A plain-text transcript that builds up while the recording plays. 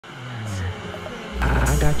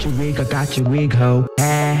got your wig, ho.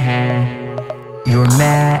 You're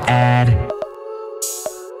mad.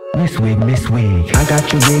 Miss Wig. I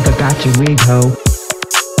got your wig, ho.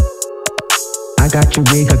 I got your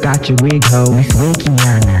wig, ho. Miss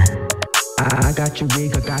Wigiana. I got your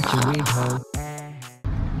wig, ho.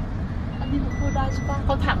 อันนี้หนูพูดได้ใช่ปะเข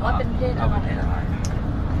าถามว่าเป็นเพศอะไร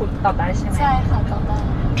คุณตอบได้ใช่ไหม ใช่ค่ะตอบได้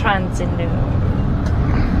transgender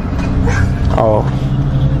Oh.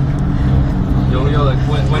 Yo, like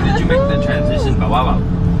when did you make the transition แบบว่าแบบ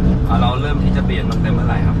เราเริ่มที่จะเปลี่ยนตั้งแต่เมื่อไ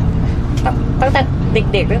หร่ครับ ตั้งแต่เ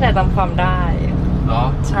ด็กๆตั้งแต่จำความได้ เหรอ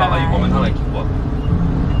เราอายุประมาณเท่าไหร่กี่ขวบ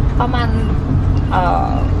ประมาณ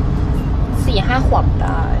4-5 ขวบไ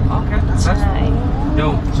ด้ Okay. ใช่ Yo,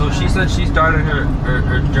 so she said she started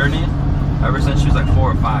her journey ever since she was like 4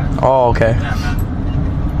 or 5. Oh, okay. Yeah, man.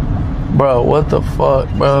 Bro, what the fuck,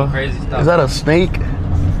 bro? Some crazy stuff. Is that a snake?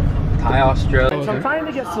 Thai Australia. So I'm trying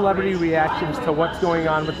to get celebrity reactions to what's going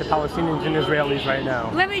on with the Palestinians and Israelis right now.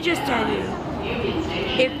 Let me just tell you,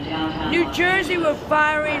 if New Jersey were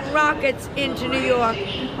firing rockets into New York,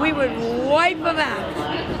 we would wipe them out.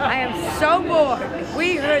 I am so bored. If we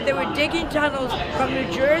heard they were digging tunnels from New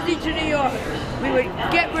Jersey to New York, we would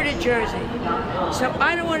get rid of Jersey. So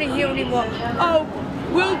I don't want to hear anymore, oh,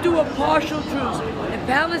 we'll do a partial truce. The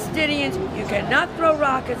Palestinians, you cannot throw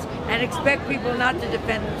rockets and expect people not to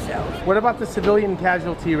defend themselves. What about the civilian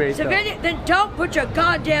casualty rate? Then don't put your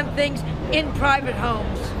goddamn things in private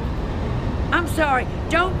homes. I'm sorry,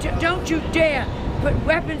 don't you dare put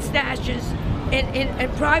weapon stashes in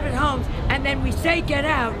private homes and then we say get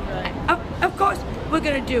out. Of course we're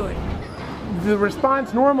gonna do it. The response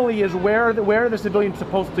normally is where are the civilians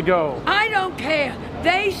supposed to go? I don't care.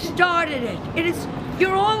 They started it.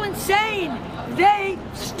 You're all insane. They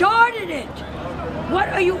started it. What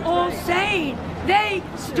are you all saying? They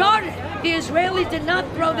started it. The Israelis did not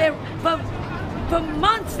throw their for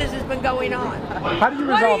months this has been going on. How do you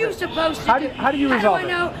resolve What are you it? supposed to do? How do you resolve How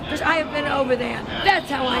do I it? know? Because I have been over there. That's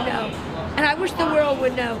how I know. And I wish the world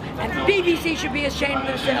would know. And BBC should be ashamed of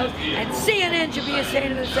themselves. And CNN should be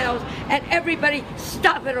ashamed of themselves. And everybody,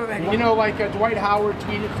 stop it already. You know, like Dwight Howard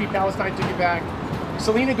tweeted, Free Palestine, took it back.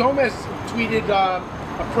 Selena Gomez tweeted a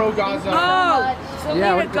pro-Gaza. Oh,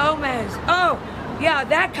 Selena Yeah, Gomez. Oh, yeah,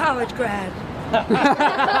 that college grad.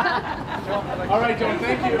 All right, Joan,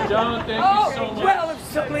 thank you. John, thank Oh, well, if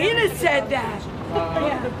Selena said that.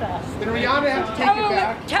 Did Rihanna have to take it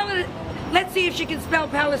back? Tell her, let's see if she can spell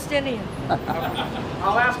Palestinian.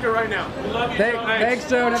 I'll ask her right now. Thanks,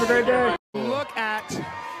 Joan. Have a great day. Look at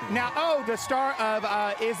now. Oh, the star of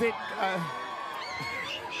is it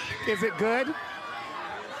good?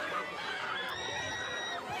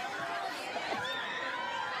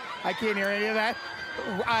 I can't hear any of that.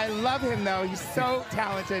 I love him though. He's so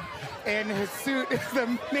talented, and his suit is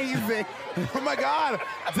amazing. Oh my God,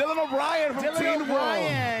 Dylan O'Brien from Dylan Teen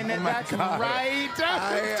O'Brien. Wolf. Oh my That's God. right. I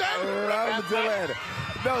love Dylan.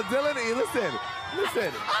 No, Dylan, listen.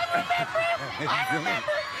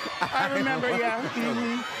 I remember, yeah.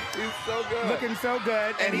 He's so good. Looking so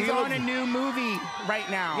good. And he's on a new movie right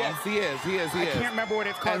now. Yes, he is. I can't remember what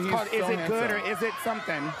it's called. And It's called he's Is so It Good or handsome. Is It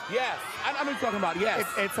Something? Yes, I know what you're talking about. Yes.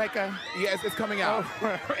 It's like a... Yes, it's coming out.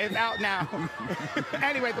 Oh, it's out now.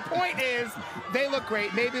 Anyway, the point is, they look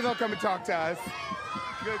great. Maybe they'll come and talk to us.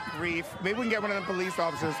 Good grief. Maybe we can get one of them police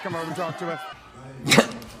officers to come over and talk to us.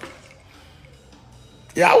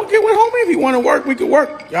 Yeah, I would get with homie if you want to work. We could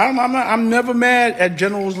work. I'm never mad at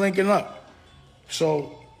generals linking up.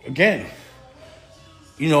 So again,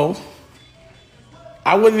 you know,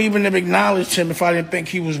 I wouldn't even have acknowledged him if I didn't think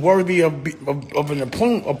he was worthy of an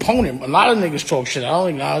opponent. A lot of niggas talk shit. I don't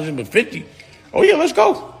acknowledge him at 50. Oh yeah, let's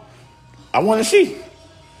go. I want to see.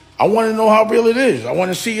 I want to know how real it is. I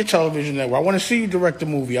want to see your television network. I want to see you direct a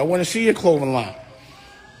movie. I want to see your clothing line.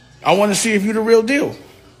 I want to see if you're the real deal.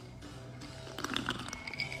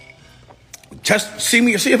 See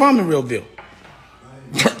if I'm the real deal.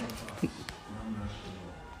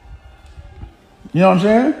 You know what I'm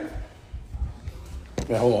saying?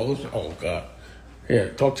 Yeah, hold on. Oh, God.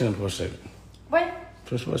 Here, talk to him for a second. What?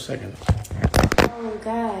 Just for a second. Oh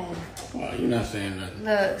God. Oh, you're not saying nothing.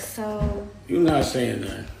 Look, so You're not saying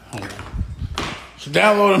nothing. Hold on. So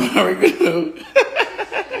download American.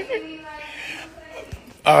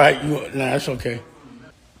 All right. Nah, that's okay.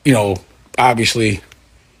 You know, obviously,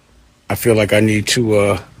 I feel like I need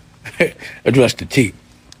to address the tea.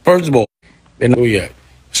 First of all, they know yet.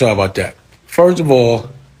 Sorry about that. First of all,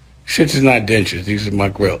 shit is not dentures. These are my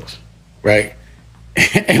grills, right?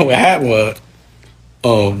 And what happened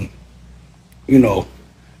was, you know,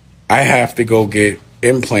 I have to go get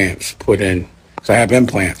implants put in. So I have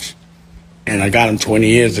implants, and I got them 20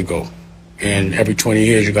 years ago. and every 20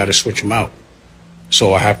 years you got to switch them out.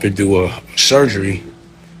 So I have to do a surgery,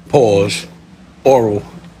 pause, oral,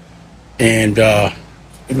 and the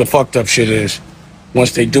fucked up shit is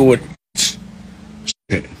once they do it,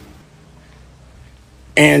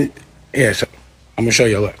 and yeah, so I'm gonna show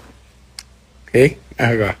you a look. Okay,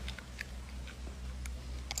 there we go.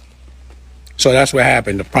 So that's what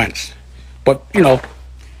happened to Prince. But you know,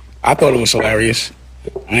 I thought it was hilarious.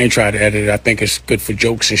 I ain't tried to edit it. I think it's good for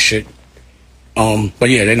jokes and shit. But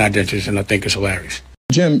yeah, they're not dentists, and I think it's hilarious.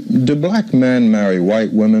 Jim, do black men marry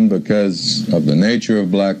white women because of the nature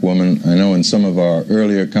of black women? I know in some of our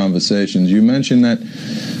earlier conversations you mentioned that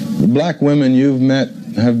the black women you've met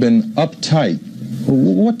have been uptight.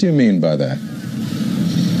 What do you mean by that?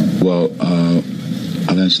 Well,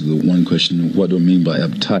 I'll answer the one question, what do I mean by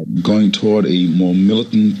uptight? Going toward a more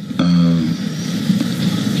militant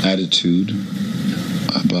attitude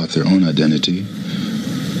about their own identity.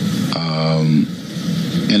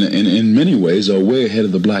 And in many ways are way ahead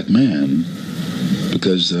of the black man,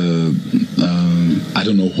 because I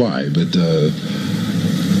don't know why, but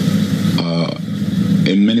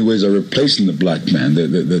in many ways are replacing the black man.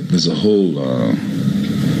 There's a whole,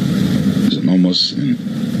 there's an almost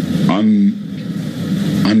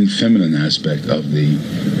unfeminine aspect of the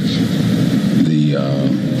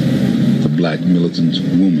black militant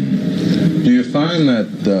woman. Do you find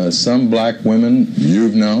that some black women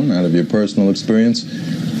you've known, out of your personal experience,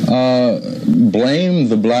 blame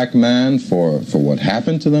the black man for what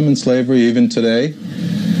happened to them in slavery, even today?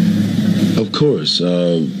 Of course.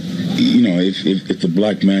 You know, if the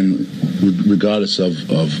black man, regardless of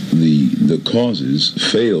the causes,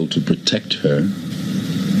 failed to protect her,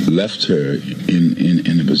 left her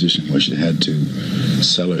in a position where she had to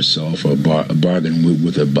sell herself or bargain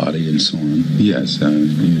with her body and so on. Yes, you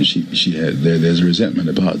know, she had there's a resentment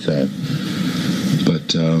about that,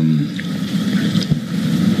 but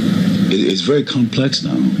it's very complex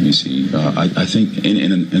now. You see, I think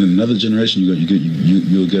in another generation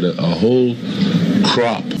you'll get a whole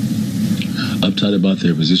crop uptight about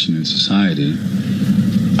their position in society.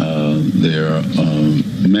 There are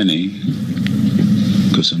many,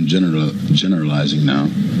 because I'm generalizing now,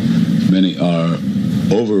 many are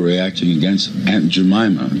overreacting against Aunt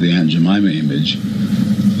Jemima, the Aunt Jemima image,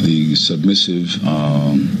 the submissive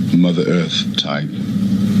Mother Earth type,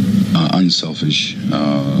 unselfish,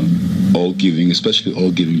 all-giving, especially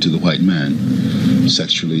all-giving to the white man,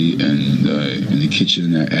 sexually and in the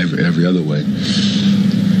kitchen, every other way.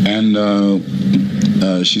 And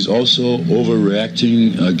she's also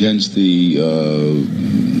overreacting against the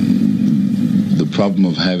problem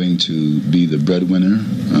of having to be the breadwinner,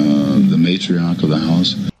 the matriarch of the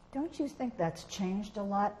house. Don't you think that's changed a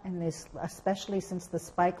lot in this, especially since the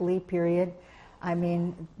Spike Lee period? I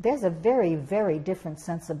mean, there's a very, very different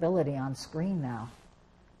sensibility on screen now,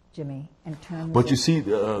 Jimmy, in terms But of... you see,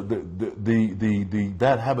 the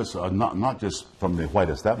bad habits are not just from the white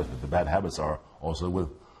establishment. The bad habits are also with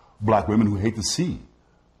black women who hate to see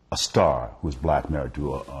a star who's black married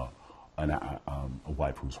to a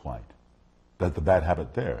wife who's white. That's the bad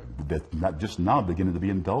habit there. That's not just now beginning to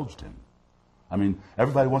be indulged in. I mean,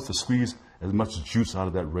 everybody wants to squeeze as much juice out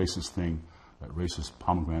of that racist thing, that racist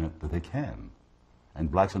pomegranate, that they can.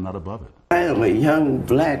 And blacks are not above it. I am a young,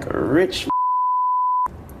 black, rich.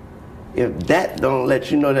 If that don't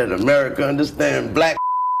let you know that America understands black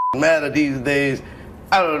matter these days,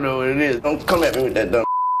 I don't know what it is. Don't come at me with that dumb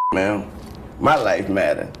man. My life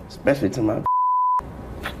matters, especially to my.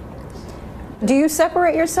 Do you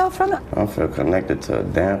separate yourself from it? I don't feel connected to a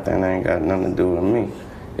damn thing that ain't got nothing to do with me.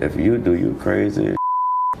 If you do, you crazy as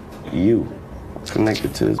you. I'm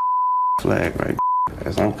connected to this flag right.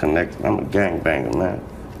 As I'm connected, I'm a gangbanger, man.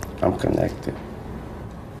 I'm connected.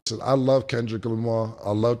 I love Kendrick Lamar.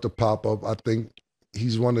 I love the pop-up. I think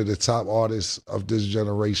he's one of the top artists of this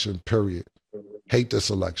generation, period. Hate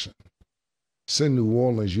this election. It's in New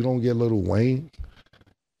Orleans. You don't get Lil Wayne.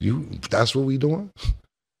 That's what we doing?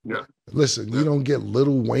 Yeah. Listen, you don't get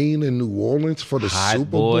Lil Wayne in New Orleans for the Super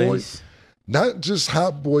Bowl. Not just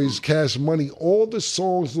Hot Boys, Cash Money. All the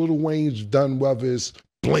songs Lil Wayne's done, whether it's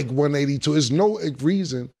Blink 182, there's no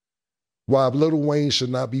reason why Lil Wayne should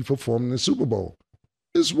not be performing in the Super Bowl.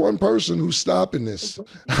 There's one person who's stopping this.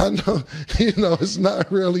 I know, it's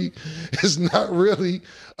not really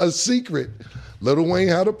a secret. Lil Wayne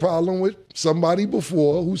had a problem with somebody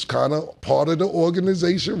before who's kind of part of the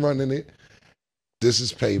organization running it. This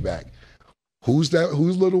is payback. Who's that?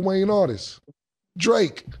 Who's Lil Wayne artist?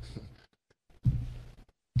 Drake.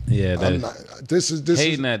 Yeah, I'm that's, not, this is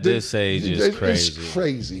hating at this age is crazy. It's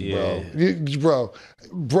crazy, Yeah.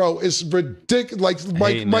 bro. It's ridiculous.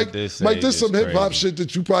 Like Mike, there's some hip hop shit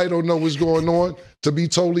that you probably don't know what's going on. To be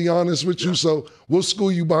totally honest with you, so we'll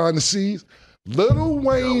school you behind the scenes. Lil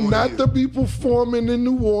Wayne not to be performing in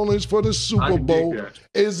New Orleans for the Super Bowl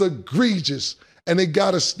is egregious. And it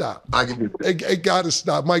gotta stop. It gotta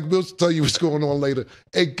stop. Mike, we'll tell you what's going on later.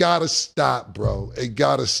 It gotta stop, bro. It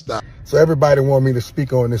gotta stop. So everybody want me to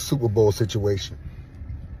speak on this Super Bowl situation.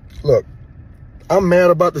 Look, I'm mad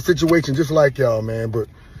about the situation just like y'all, man. But,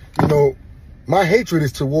 you know, my hatred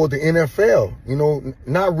is toward the NFL. You know,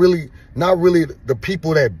 not really the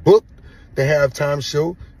people that booked the halftime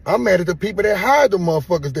show. I'm mad at the people that hired the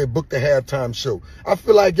motherfuckers that booked the halftime show. I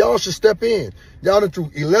feel like y'all should step in. Y'all done threw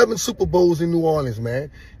 11 Super Bowls in New Orleans, man.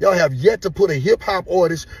 Y'all have yet to put a hip-hop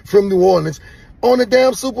artist from New Orleans on the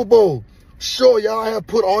damn Super Bowl. Sure, y'all have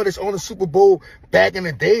put artists on the Super Bowl back in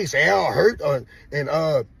the day, say Al Hurt, and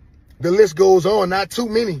the list goes on. Not too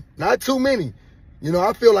many. Not too many. You know,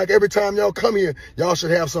 I feel like every time y'all come here, y'all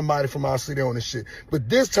should have somebody from our city on the shit. But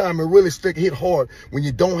this time it really hit hard when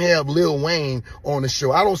you don't have Lil Wayne on the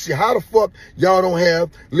show. I don't see how the fuck y'all don't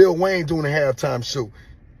have Lil Wayne doing a halftime show.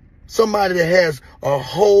 Somebody that has a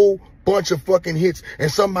whole bunch of fucking hits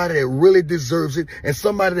and somebody that really deserves it and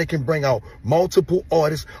somebody that can bring out multiple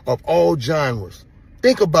artists of all genres.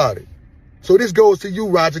 Think about it. So this goes to you,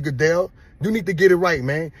 Roger Goodell. You need to get it right,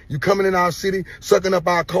 man. You coming in our city, sucking up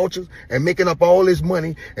our cultures and making up all this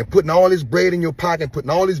money and putting all this bread in your pocket, putting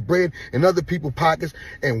all this bread in other people's pockets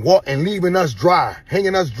and leaving us dry,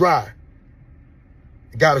 hanging us dry.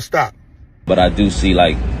 You gotta stop. But I do see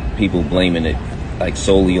like people blaming it like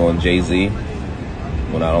solely on Jay-Z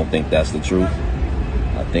when I don't think that's the truth.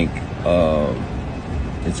 I think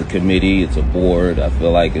it's a committee, it's a board. I feel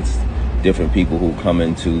like it's different people who come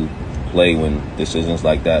into play when decisions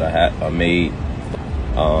like that are made.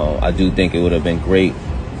 I do think it would have been great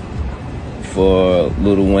for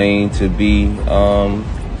Lil Wayne to be,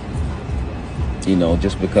 you know,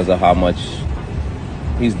 just because of how much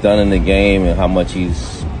he's done in the game and how much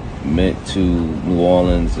he's meant to New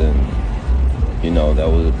Orleans, and you know, that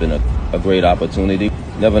would have been a great opportunity.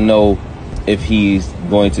 Never know if he's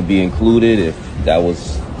going to be included, if that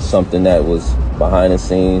was something that was behind the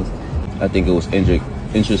scenes. I think it was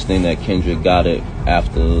interesting that Kendrick got it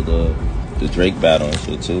after the Drake battle and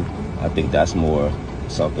shit too. I think that's more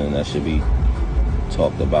something that should be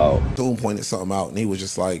talked about. Doom pointed something out and he was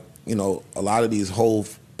just like, you know, a lot of these whole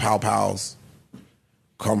pow-pows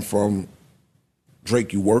come from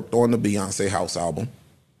Drake. You worked on the Beyonce House album.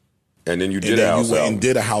 And then you did a house album. And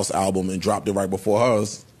did a house album and dropped it right before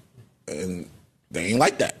hers. And they ain't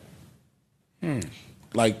like that.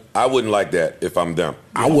 Like, I wouldn't like that if I'm them.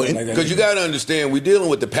 I wouldn't. Because you got to understand, we're dealing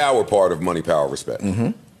with the power part of money, power, respect.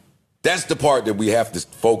 That's the part that we have to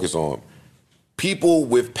focus on. People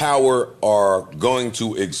with power are going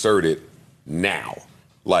to exert it now,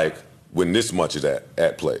 like when this much is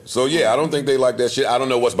at play. So, yeah, I don't think they like that shit. I don't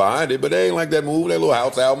know what's behind it, but they ain't like that move, that little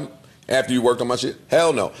house album after you worked on my shit.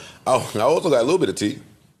 Hell no. Oh, I also got a little bit of tea.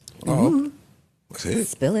 What's it?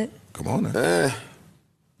 Spill it. Come on now.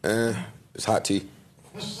 It's hot tea.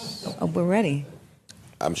 Oh, we're ready.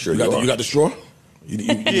 I'm sure you got the straw? You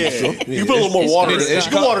put a little more water in it.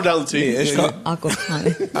 You can water down the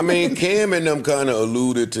tea. I mean, Cam and them kind of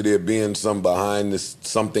alluded to there being something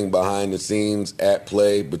behind the scenes at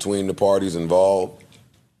play between the parties involved.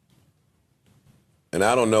 And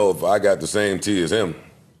I don't know if I got the same tea as him.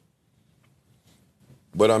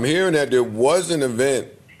 But I'm hearing that there was an event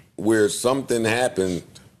where something happened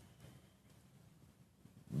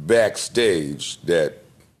backstage that,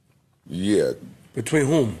 yeah. Between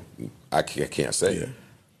whom? I can't say.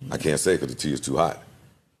 I can't say because the tea is too hot.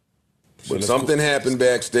 But something happened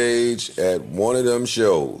backstage at one of them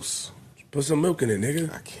shows. Put some milk in it,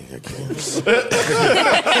 nigga. I can't.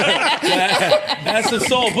 That's the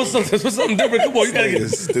soul. Put something different. Come on, you gotta get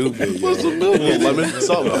stupid. Put some milk in it. Lemon,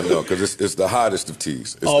 something. No, because it's the hottest of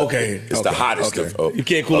teas. It's the hottest of. You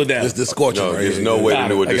can't cool it down. It's the scorching. No, right there's here. no way to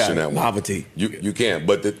new edition that one. Novelty. You can't.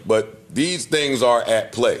 But these things are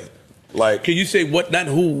at play. Like, can you say what? Not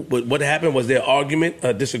who, but what happened? Was there an argument,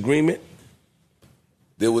 a disagreement?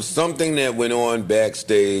 There was something that went on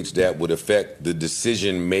backstage that would affect the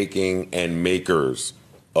decision making and makers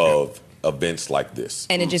of events like this.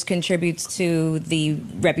 And it just contributes to the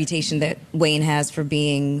reputation that Wayne has for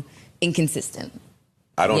being inconsistent.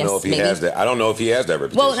 I don't Yes, know if he maybe. has that. I don't know if he has that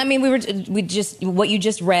reputation. Well, I mean, what you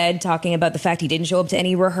just read, talking about the fact he didn't show up to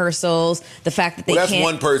any rehearsals, the fact that they Well, that's can't.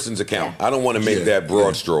 one person's account. I don't want to make that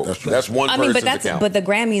broad stroke. That's one I mean, person's account. but the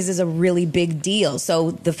Grammys is a really big deal.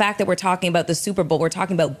 So the fact that we're talking about the Super Bowl, we're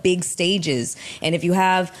talking about big stages, and if you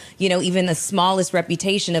have, you know, even the smallest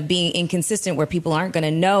reputation of being inconsistent, where people aren't going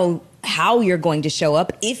to know how you're going to show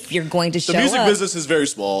up, if you're going to show The up. music business is very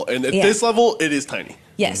small, and at Yeah. this level, it is tiny.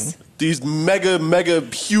 Yes. These mega,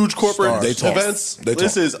 huge corporate Stars. They talk. events, They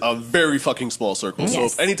this talk. is a very fucking small circle. So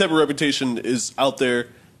Yes. if any type of reputation is out there,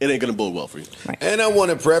 it ain't going to bode well for you. And I want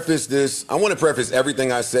to preface this. I want to preface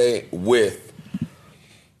everything I say with.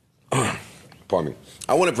 Pardon me.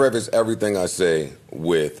 I want to preface everything I say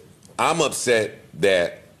with. I'm upset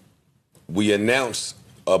that we announced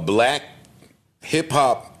a black hip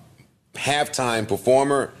hop halftime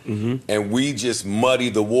performer, and we just muddy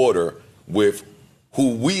the water with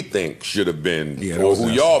who we think should have been, that or was who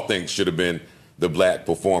nasty. y'all think should have been the black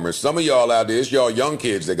performers. Some of y'all out there, it's y'all young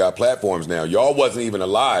kids that got platforms now. Y'all wasn't even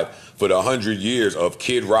alive for the 100 years of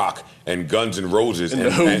Kid Rock and Guns N' Roses.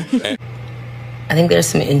 And I think there's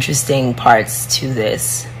some interesting parts to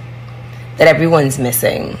this that everyone's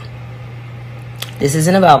missing. This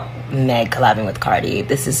isn't about Meg collabing with Cardi.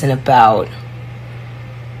 This isn't about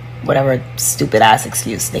whatever stupid ass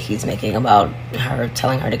excuse Nicki's making about her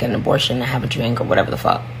telling her to get an abortion and have a drink or whatever the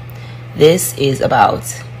fuck. This is about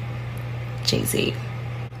Jay-Z.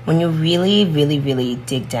 When you really, really, really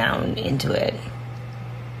dig down into it,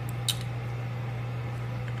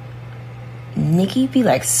 Nicki be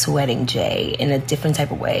like sweating Jay in a different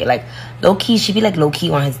type of way. Like low-key, she be like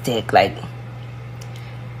low-key on his dick. Like,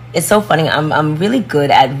 it's so funny. I'm really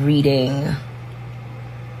good at reading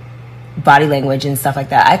body language and stuff like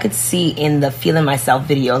that. I could see in the Feeling Myself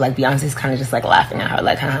video, like Beyonce's kind of just like laughing at her,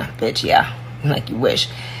 like, huh, bitch, yeah, like you wish.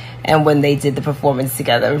 And when they did the performance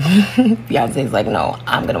together, Beyonce's like, no,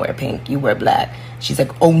 I'm gonna wear pink, you wear black. She's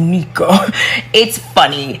like, oh, Nico. It's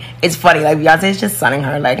funny. It's funny. Like Beyonce's just sunning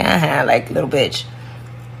her, like, like little bitch.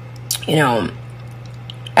 You know,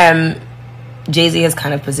 Jay-Z has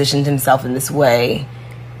kind of positioned himself in this way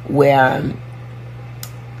where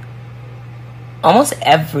almost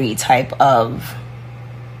every type of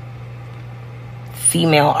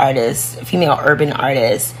female artist, female urban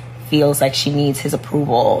artist, feels like she needs his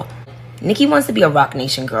approval. Nicki wants to be a Rock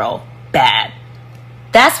Nation girl bad.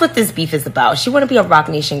 That's what this beef is about. She want to be a Rock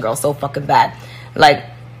Nation girl so fucking bad. Like,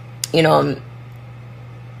 you know,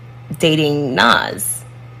 dating Nas.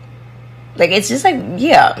 Like, it's just like,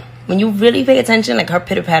 yeah. When you really pay attention, like her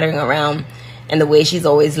pitter-pattering around and the way she's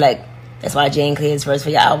always like, that's why Jane Clear's verse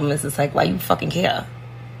for your album is just like, why you fucking care?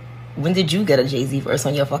 When did you get a Jay-Z verse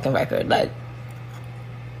on your fucking record? Like,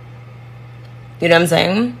 you know what I'm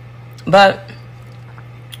saying? But,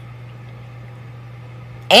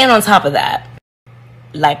 and on top of that,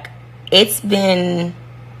 like, it's been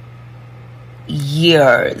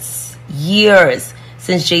years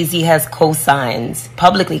since Jay-Z has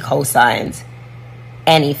publicly co-signed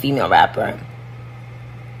any female rapper.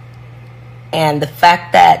 And the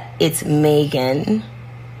fact that it's Megan,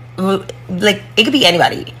 like, it could be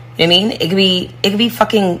anybody, you know what I mean? It could be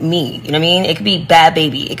fucking me, you know what I mean? It could be Bad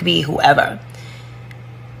Baby, it could be whoever.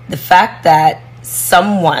 The fact that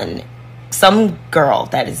some girl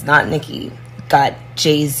that is not Nicki got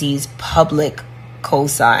Jay-Z's public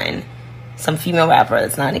cosign, some female rapper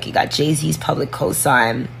that's not Nicki got Jay-Z's public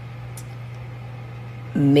cosign,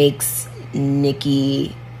 makes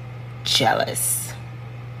Nicki jealous.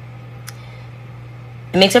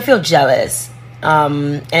 It makes her feel jealous,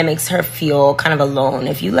 and it makes her feel kind of alone.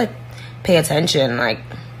 If you, like, pay attention, like,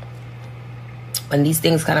 when these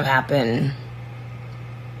things kind of happen,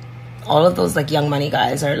 all of those, like, Young Money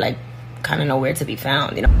guys are, like, kind of nowhere to be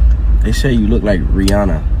found, you know? They say you look like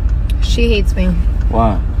Rihanna. She hates me.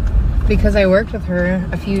 Why? Because I worked with her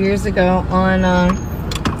a few years ago on,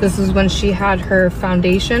 this is when she had her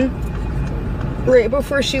foundation. Right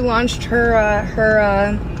before she launched her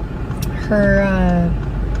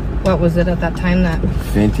what was it at that time? That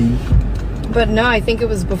Fenty? But no, I think it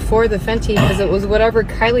was before the Fenty, because it was whatever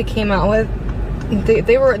Kylie came out with.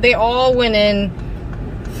 They all went in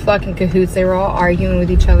fucking cahoots. They were all arguing with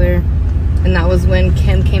each other. And that was when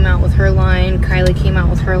Kim came out with her line, Kylie came out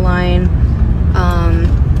with her line.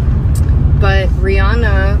 But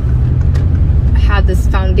Rihanna had this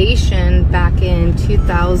foundation back in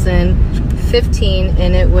 2015,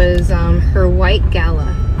 and it was her White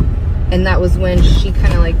Gala. And that was when she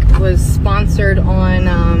kind of like was sponsored on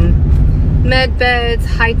med beds,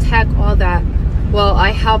 high tech, all that. Well,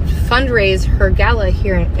 I helped fundraise her gala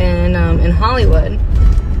here in Hollywood.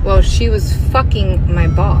 Well, she was fucking my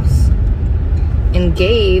boss. and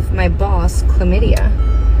gave my boss chlamydia.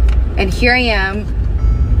 And here I am,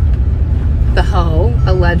 the hoe,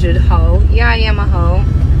 alleged hoe. Yeah, I am a hoe.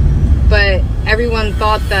 But everyone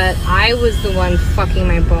thought that I was the one fucking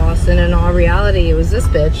my boss, and in all reality, it was this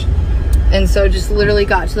bitch. And so it just literally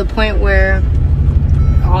got to the point where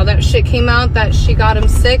all that shit came out, that she got him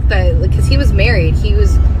sick, that because he was married. Can you put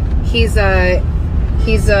your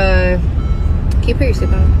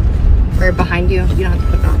seatbelt on? Or behind you. You don't have to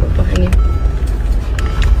put it on, but behind you.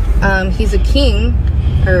 He's a king,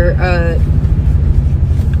 or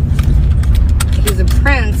he's a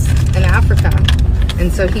prince in Africa.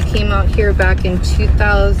 And so he came out here back in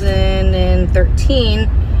 2013,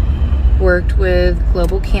 worked with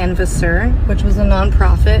Global Canvasser, which was a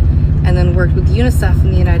nonprofit, and then worked with UNICEF in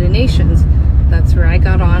the United Nations. That's where I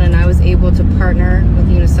got on, and I was able to partner with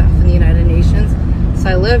UNICEF in the United Nations. So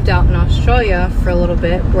I lived out in Australia for a little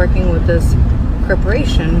bit, working with this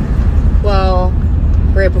corporation. Well,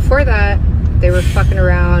 right before that, they were fucking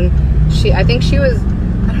around. I think she was,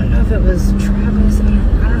 I don't know if it was Travis, I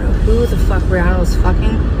don't know who the fuck Rihanna was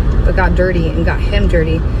fucking, but got dirty and got him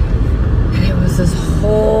dirty. And it was this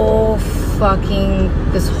whole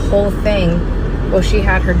thing. Well, she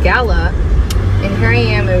had her gala, and here I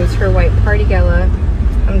am, it was her white party gala.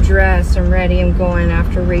 I'm dressed, I'm ready, I'm going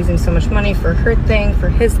after raising so much money for her thing, for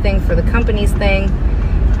his thing, for the company's thing.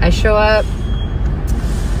 I show up,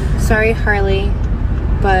 sorry Harley,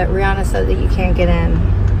 but Rihanna said that you can't get in.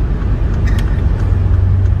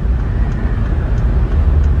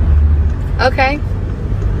 Okay,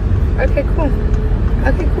 cool.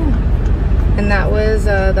 And that was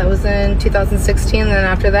in 2016. And then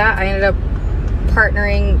after that, I ended up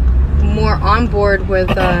partnering more on board with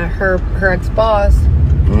her ex-boss,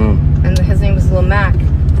 and his name was Lil Mac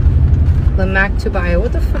Tubaya.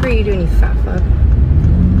 What the fuck are you doing, you fat fuck?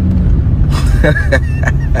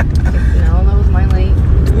 No, that was my late.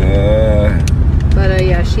 But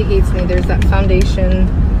yeah, she hates me. There's that Foundation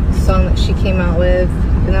song that she came out with,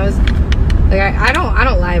 and that was like, I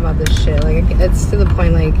don't lie about this shit. Like, it's to the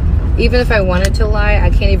point, like, even if I wanted to lie, I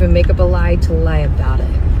can't even make up a lie to lie about it.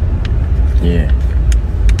 Yeah.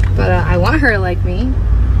 But I want her to like me.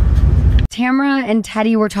 Tamara and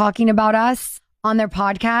Teddy were talking about us on their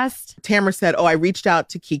podcast. Tamara said, I reached out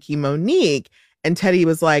to Kiki Monique. And Teddy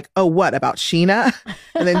was like, what, about Sheena?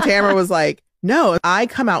 And then Tamara was like, no, I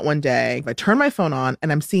come out one day, I turn my phone on,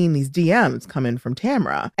 and I'm seeing these DMs come in from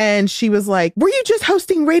Tamara. And she was like, were you just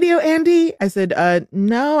hosting radio, Andy? I said,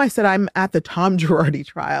 no. I said, I'm at the Tom Girardi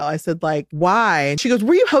trial. I said, like, why? And she goes,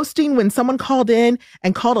 were you hosting when someone called in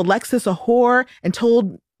and called Alexis a whore and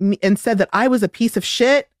told me and said that I was a piece of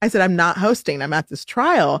shit? I said, I'm not hosting. I'm at this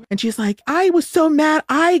trial. And she's like, I was so mad.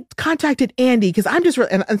 I contacted Andy because I'm just,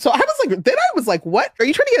 and so I was like, what? Are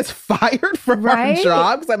you trying to get us fired from our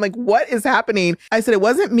jobs? I'm like, what is happening? I said, it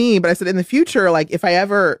wasn't me, but I said, in the future, like, if I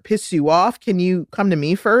ever piss you off, can you come to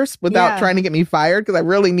me first without trying to get me fired? Because I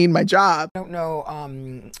really need my job. I don't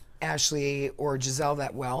know Ashley or Giselle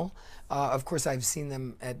that well. Of course, I've seen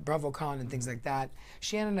them at BravoCon and things like that.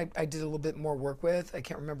 Shannon, I did a little bit more work with. I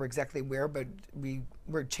can't remember exactly where, but we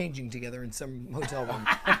were changing together in some hotel room.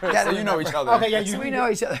 So you know each other. Okay, yeah, we know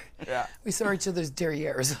each other. Yeah. We saw each other's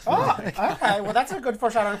derrieres. Oh, okay. Well, that's a good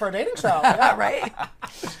foreshadowing for a dating show. Yeah. Right?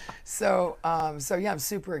 So yeah, I'm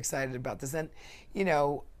super excited about this. And, you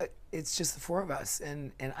know, it's just the four of us.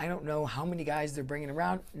 And I don't know how many guys they're bringing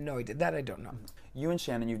around. No, I don't know. You and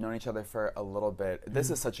Shannon, you've known each other for a little bit.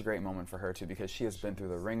 This is such a great moment for her, too, because she has been through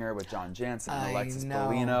the ringer with John Jansen and Alexis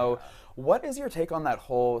Bellino. What is your take on that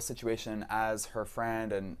whole situation as her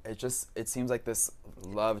friend? And it seems like this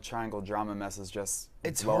love triangle drama mess is just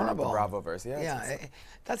blowing up the Bravoverse. Yeah,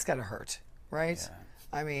 that's got to hurt, right? Yeah.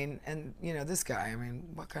 I mean, and, you know, this guy, I mean,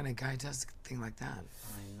 what kind of guy does a thing like that?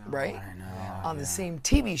 I know, right? I know. On the same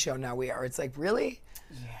TV show now we are. It's like, really?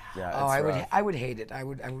 Yeah. I would hate it. I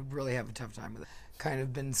would really have a tough time with it. Kind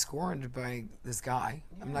of been scorned by this guy.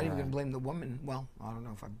 I'm not even going to blame the woman. Well, I don't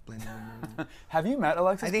know if I blame the woman. Have you met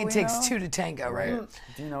Alexis I think Bellino? it takes two to tango, right?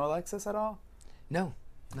 Do you know Alexis at all? No,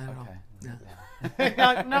 not at all.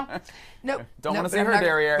 No. Don't want to see her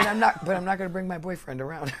derriere. But I'm not going to bring my boyfriend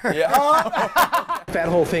around her. Yeah. That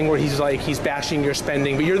whole thing where he's bashing your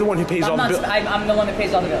spending, but you're the one who pays all the bills. I'm the one that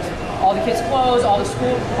pays all the bills. All the kids' clothes, all their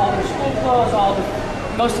school clothes,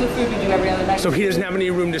 most of the food we do every other night. So he doesn't have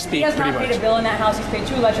any room to speak, He has not paid a bill in that house. He's paid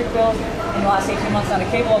 2 electric bills in the last 18 months, not a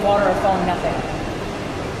cable, a water, a phone, nothing.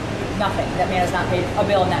 Nothing. That man has not paid a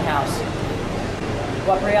bill in that house.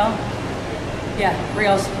 What, Brielle? Yeah,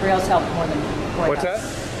 Brielle's helped more than Boy What's has.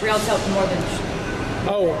 that? Brielle's helped more than...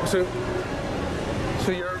 Oh, so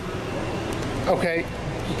you're... Okay.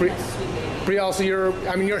 Brielle, so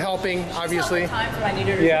you're helping, obviously. Times when I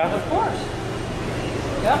needed her. Yeah. Of course.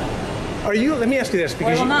 Yeah. Are you? Let me ask you this,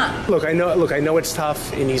 because Or will not. look, I know it's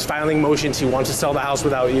tough, and he's filing motions. He wants to sell the house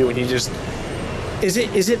without you, and you just. Is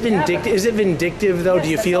it vindictive? Is it vindictive though? Yes, Do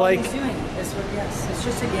you that's feel all like? he's doing. Yes, it's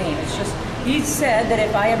just a game. It's just he said that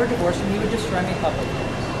if I ever divorced him, he would destroy me publicly.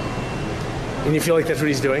 And you feel like that's what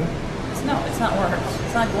he's doing? No, it's not work.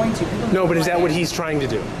 It's not going to. People No, but is know that what he's trying to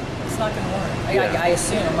do? It's not going to work. Yeah. I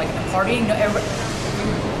assume, like partying. No,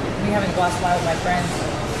 me having a glass of wine with my friends,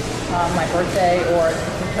 my birthday, or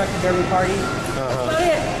the Kentucky Derby party. That's about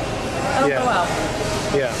it. I don't go out.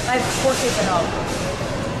 Yeah. I have 4 kids at home.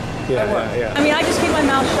 Yeah. I mean, I just keep my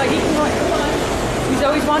mouth shut. He can go. Come on. He's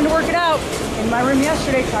always wanted to work it out. In my room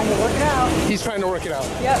yesterday, trying to work it out. He's trying to work it out.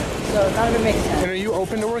 Yep. So none of it makes sense. And are you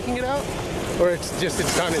open to working it out, or it's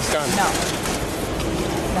done? It's done.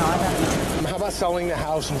 No, I'm not. How about selling the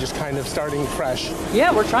house and just kind of starting fresh?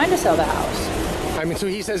 Yeah, we're trying to sell the house. I mean, so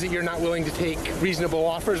he says that you're not willing to take reasonable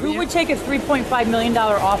offers. Who would take a $3.5 million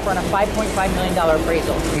offer on a $5.5 million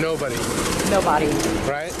appraisal? Nobody. Nobody.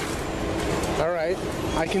 Right. All right.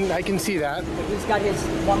 I can see that. He's got his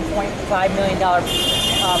 $1.5 million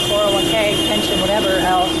 401k pension, whatever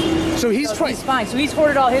else. So he's fine. So he's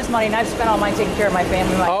hoarded all his money, and I've spent all mine taking care of my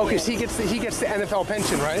family. Oh, because he gets the NFL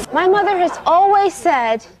pension, right? My mother has always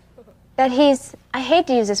said that he's, I hate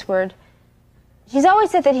to use this word, she's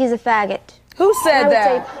always said that he's a faggot. Who said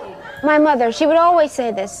that? My mother. She would always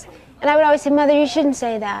say this. And I would always say, Mother, you shouldn't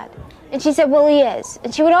say that. And she said, well, he is.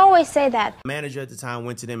 And she would always say that. Manager at the time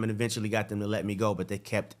went to them and eventually got them to let me go, but they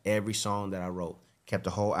kept every song that I wrote, kept the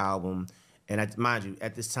whole album. And mind you,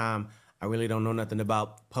 at this time, I really don't know nothing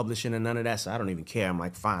about publishing and none of that, so I don't even care. I'm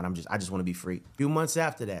like, fine, I just want to be free. A few months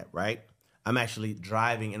after that, right, I'm actually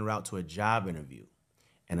driving en route to a job interview,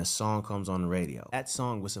 and a song comes on the radio. That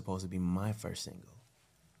song was supposed to be my first single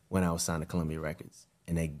when I was signed to Columbia Records,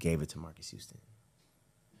 and they gave it to Marcus Houston.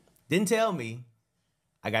 Didn't tell me.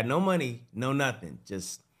 I got no money, no nothing.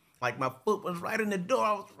 Just like my foot was right in the door.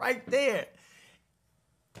 I was right there.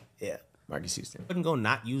 Yeah, Marcus Houston. I couldn't go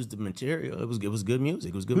not use the material. It was good music.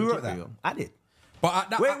 It was good material. Who wrote that? I did.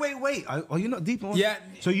 But wait. Are you not deep on? Yeah.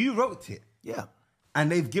 So you wrote it? Yeah.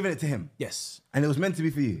 And they've given it to him? Yes. And it was meant to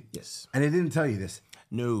be for you? Yes. And they didn't tell you this?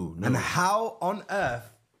 No. And how on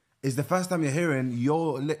earth is the first time you're hearing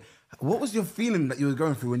your... What was your feeling that you were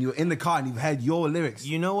going through when you were in the car and you had your lyrics?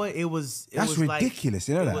 You know what? That's ridiculous.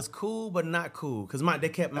 You know that? It was cool, but not cool. Because they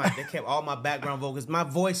kept all my background vocals. My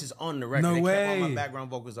voice is on the record. No they way. kept all my background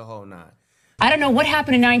vocals the whole nine. I don't know what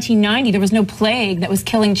happened in 1990. There was no plague that was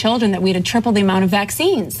killing children, that we had to triple the amount of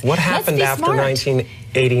vaccines. What happened after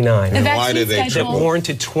 1989? The vaccine did they That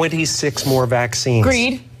warranted 26 more vaccines.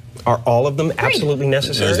 Greed. Are all of them absolutely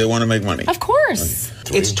necessary? Because they want to make money. Of course.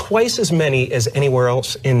 It's twice as many as anywhere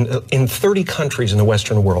else in 30 countries in the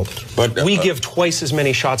Western world. But we give twice as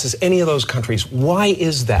many shots as any of those countries. Why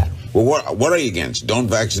is that? Well, what are you against? Don't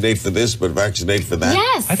vaccinate for this, but vaccinate for that?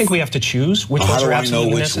 Yes. I think we have to choose which ones are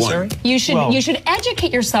absolutely necessary. You should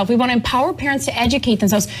educate yourself. We want to empower parents to educate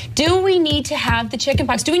themselves. Do we need to have the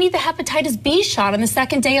chickenpox? Do we need the hepatitis B shot on the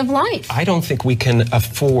second day of life? I don't think we can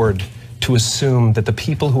afford to assume that the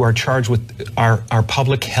people who are charged with our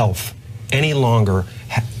public health any longer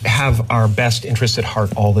have our best interest at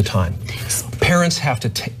heart all the time. Parents have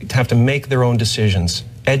to make their own decisions,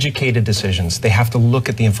 educated decisions. They have to look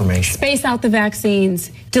at the information. Space out the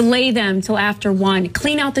vaccines, delay them till after 1,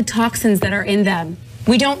 clean out the toxins that are in them.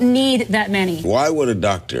 We don't need that many. Why would a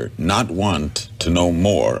doctor not want to know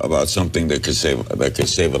more about something that could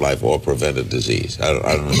save a life or prevent a disease? I don't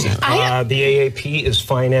understand. The AAP is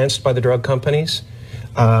financed by the drug companies.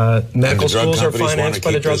 Medical schools are financed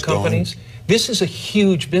by the drug companies. This is a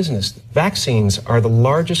huge business. Vaccines are the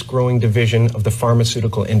largest growing division of the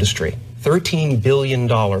pharmaceutical industry. $13 billion.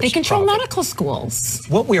 They control medical schools.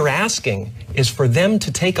 What we're asking is for them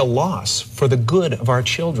to take a loss for the good of our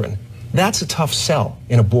children. That's a tough sell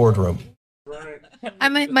in a boardroom.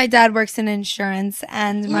 My dad works in insurance,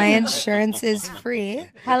 and my insurance is free.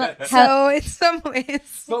 So in some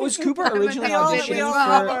ways. But was Cooper originally auditioning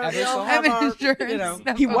for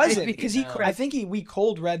Eversong? He wasn't, because I think we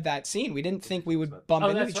cold read that scene. We didn't think we would bump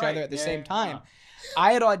into each other at the same time.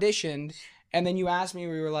 I had auditioned, and then you asked me,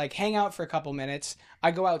 we were like, hang out for a couple minutes.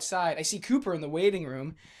 I go outside. I see Cooper in the waiting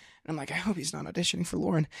room. And I'm like, I hope he's not auditioning for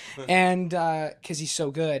Lauren. And because he's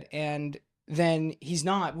so good. And then he's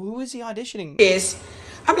not. Who is he auditioning?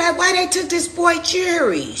 I'm like, why they took this boy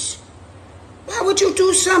cherries? Why would you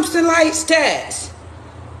do something like that?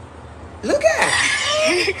 Look at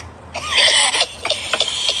him.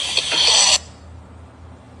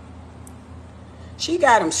 She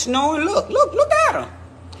got him snowing. Look at him.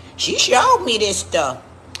 She showed me this stuff.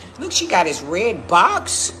 Look, she got this red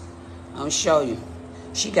box. I'll show you.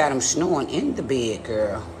 She got him snoring in the bed,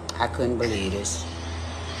 girl. I couldn't believe this.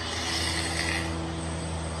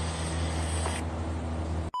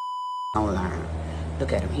 Don't learn.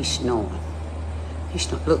 Look at him. He's snoring. He's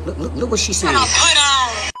snoring. Look what she's saying. Put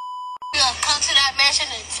on. Come to that mansion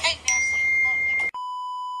and take that shit.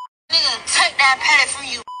 Nigga, take that paddock from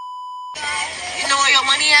you. You know where your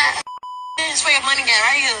money at? It's where your money at,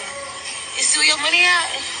 right here. It's where your money at.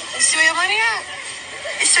 It's where your money at.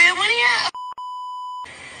 It's where your money at.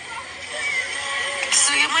 It's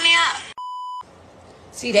where your money at.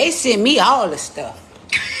 See, they send me all the stuff.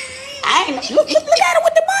 I ain't look at her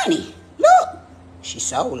with the money. Look. She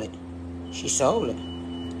sold it. She sold it.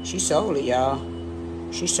 She sold it, y'all.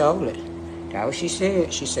 She sold it. That's what she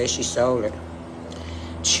said. She said she sold it.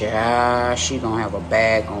 Child, she gonna have a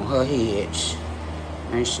bag on her head.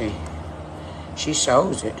 Let me see. She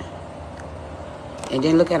sold it. And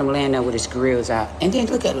then look at him laying there with his grills out. And then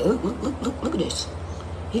look at it. Look at this.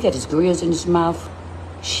 He got his grills in his mouth.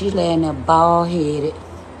 She laying there bald-headed.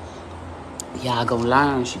 Y'all gonna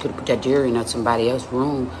learn. She could have put that dairy in somebody else's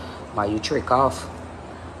room while you trick off.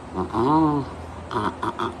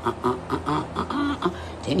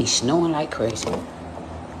 Then he's snoring like crazy.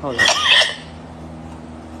 Hold on.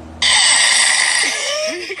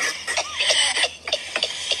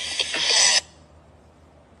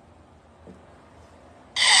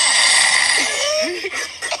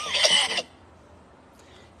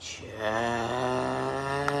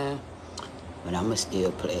 But I'ma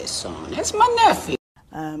still play a song. That's my nephew.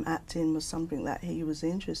 Acting was something that he was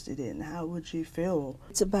interested in. How would you feel?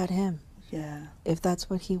 It's about him. Yeah. If that's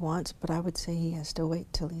what he wants, but I would say he has to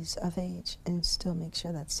wait till he's of age and still make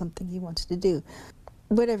sure that's something he wants to do.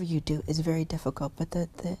 Whatever you do is very difficult, but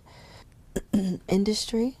the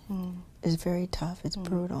industry is very tough. It's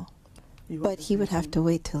brutal. But he would have to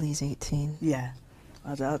wait till he's 18. Yeah.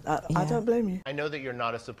 I don't blame you. I know that you're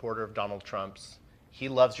not a supporter of Donald Trump's. He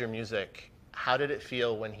loves your music. How did it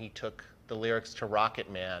feel when he took the lyrics to Rocket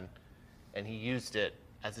Man and he used it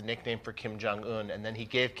as a nickname for Kim Jong-un, and then he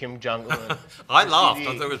gave Kim Jong-un I laughed.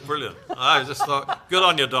 I thought it was brilliant. I just thought, good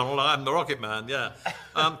on you, Donald. I'm the Rocket Man, yeah.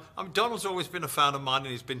 Donald's always been a fan of mine,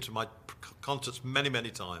 and he's been to my concerts many,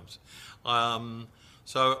 many times.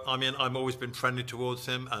 So, I mean, I've always been friendly towards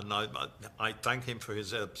him, and I thank him for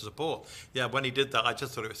his support. Yeah, when he did that, I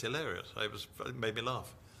just thought it was hilarious. It made me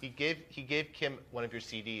laugh. He gave Kim one of your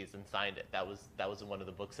CDs and signed it. That was in one of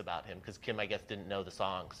the books about him, because Kim, I guess, didn't know the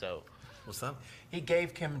song, so... What's that? He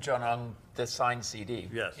gave Kim Jong-un the signed CD.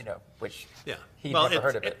 Yes. You know, which he'd never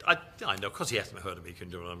heard of it. I know, because he hasn't heard of me,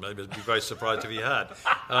 Kim Jong-un. Maybe I'd be very surprised if he had.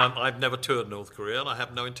 I've never toured North Korea, and I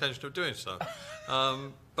have no intention of doing so.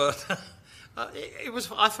 But it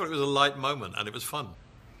was. I thought it was a light moment, and it was fun.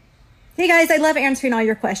 Hey guys, I love answering all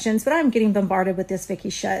your questions, but I'm getting bombarded with this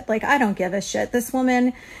Vicky shit. Like, I don't give a shit. This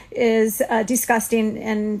woman is disgusting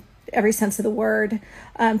in every sense of the word.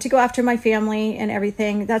 To go after my family and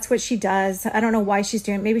everything, that's what she does. I don't know why she's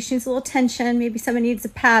doing it. Maybe she needs a little attention. Maybe someone needs to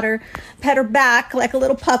pet her back like a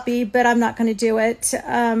little puppy, but I'm not going to do it.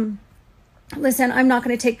 Listen, I'm not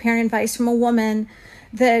going to take parent advice from a woman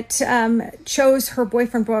that chose her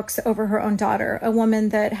boyfriend Brooks over her own daughter, a woman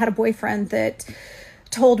that had a boyfriend that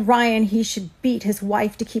told Ryan he should beat his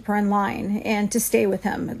wife to keep her in line and to stay with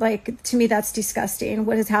him. Like, to me, that's disgusting.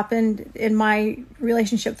 What has happened in my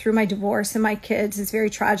relationship through my divorce and my kids is very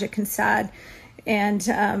tragic and sad. And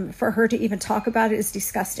for her to even talk about it is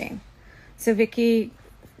disgusting. So Vicky,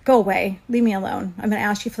 go away. Leave me alone. I'm going to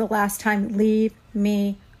ask you for the last time, leave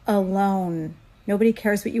me alone. Nobody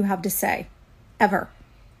cares what you have to say. Ever.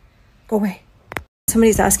 Go away.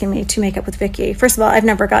 Somebody's asking me to make up with Vicky. First of all, I've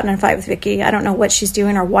never gotten in a fight with Vicky. I don't know what she's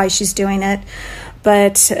doing or why she's doing it,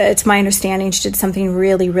 but it's my understanding she did something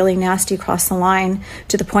really, really nasty across the line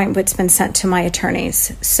to the point where it's been sent to my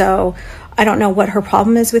attorneys. So I don't know what her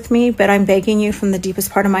problem is with me, but I'm begging you from the deepest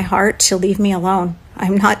part of my heart to leave me alone.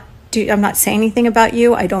 I'm not saying anything about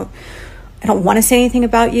you. I don't want to say anything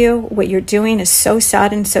about you. What you're doing is so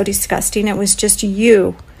sad and so disgusting. It was just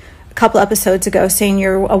you a couple episodes ago saying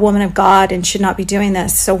you're a woman of God and should not be doing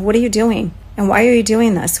this. So what are you doing? And why are you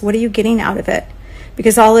doing this? What are you getting out of it?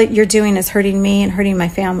 Because all that you're doing is hurting me and hurting my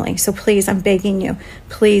family. So please, I'm begging you,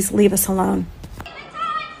 please leave us alone.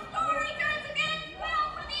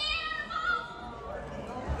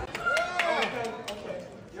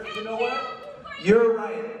 You know what? You're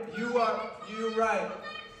right. You're right. You're right.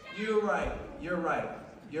 You're right.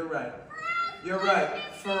 You're right. You're right.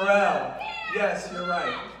 Pharrell. Yes, you're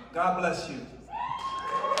right. God bless you.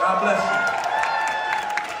 God bless you.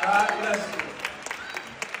 God bless you.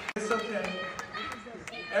 It's okay.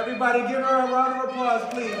 Everybody give her a round of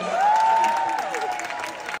applause, please.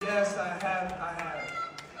 Yes, I have.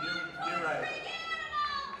 You're right.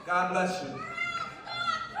 God bless you.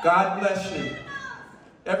 God bless you.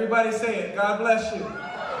 Everybody say it. God bless you.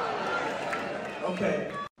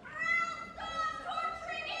 Okay.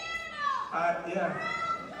 Yeah.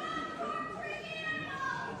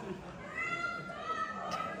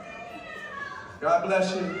 God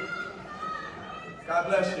bless you. God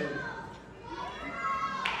bless you.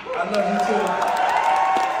 I love you too.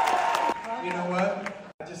 You know what?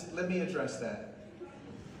 Let me address that.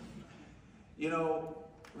 You know,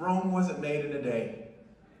 Rome wasn't made in a day.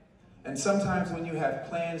 And sometimes when you have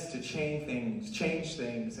plans to change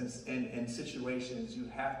things in situations, you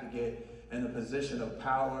have to get in a position of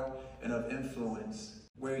power and of influence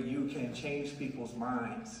where you can change people's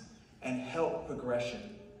minds and help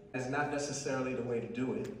progression. It's not necessarily the way to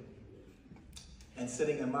do it. And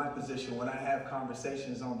sitting in my position, when I have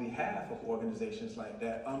conversations on behalf of organizations like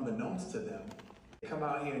that, unbeknownst to them, they come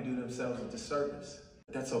out here and do themselves a disservice.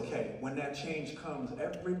 That's okay. When that change comes,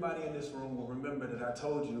 everybody in this room will remember that I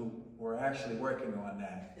told you we're actually working on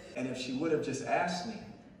that. And if she would have just asked me,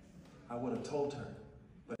 I would have told her.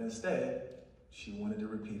 But instead, she wanted to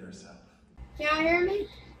repeat herself. Y'all hear me?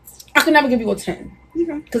 I can never give you a 10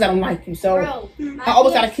 because I don't like you. So I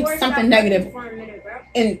always gotta keep something negative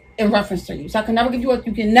in reference to you. So I can never give you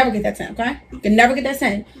you can never get that 10, okay? You can never get that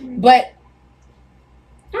 10. But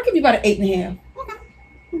I'll give you about an 8.5.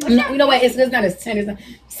 Okay. You know what? It's not as 10, it's a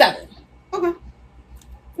 7. Okay.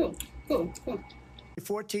 Cool.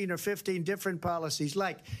 14 or 15 different policies.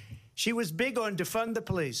 Like, she was big on defund the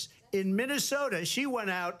police. In Minnesota, she went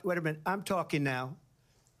out. Wait a minute, I'm talking now.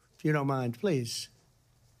 If you don't mind, please.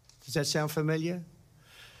 Does that sound familiar?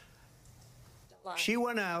 She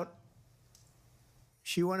went out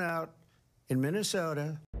in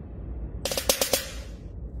Minnesota.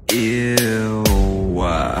 Ew.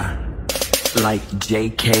 Like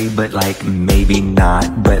JK, but like maybe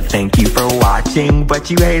not. But thank you for watching.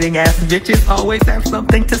 But you hating ass bitches always have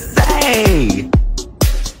something to say.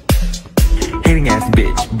 Hating ass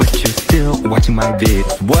bitch, but you're still watching my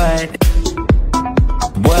vids. What?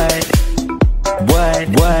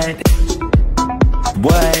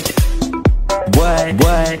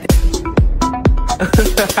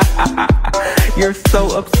 You're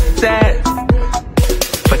so upset.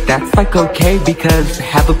 But that's like okay, because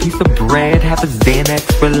have a piece of bread, have a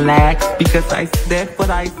Xanax, relax, because I said what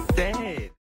I said.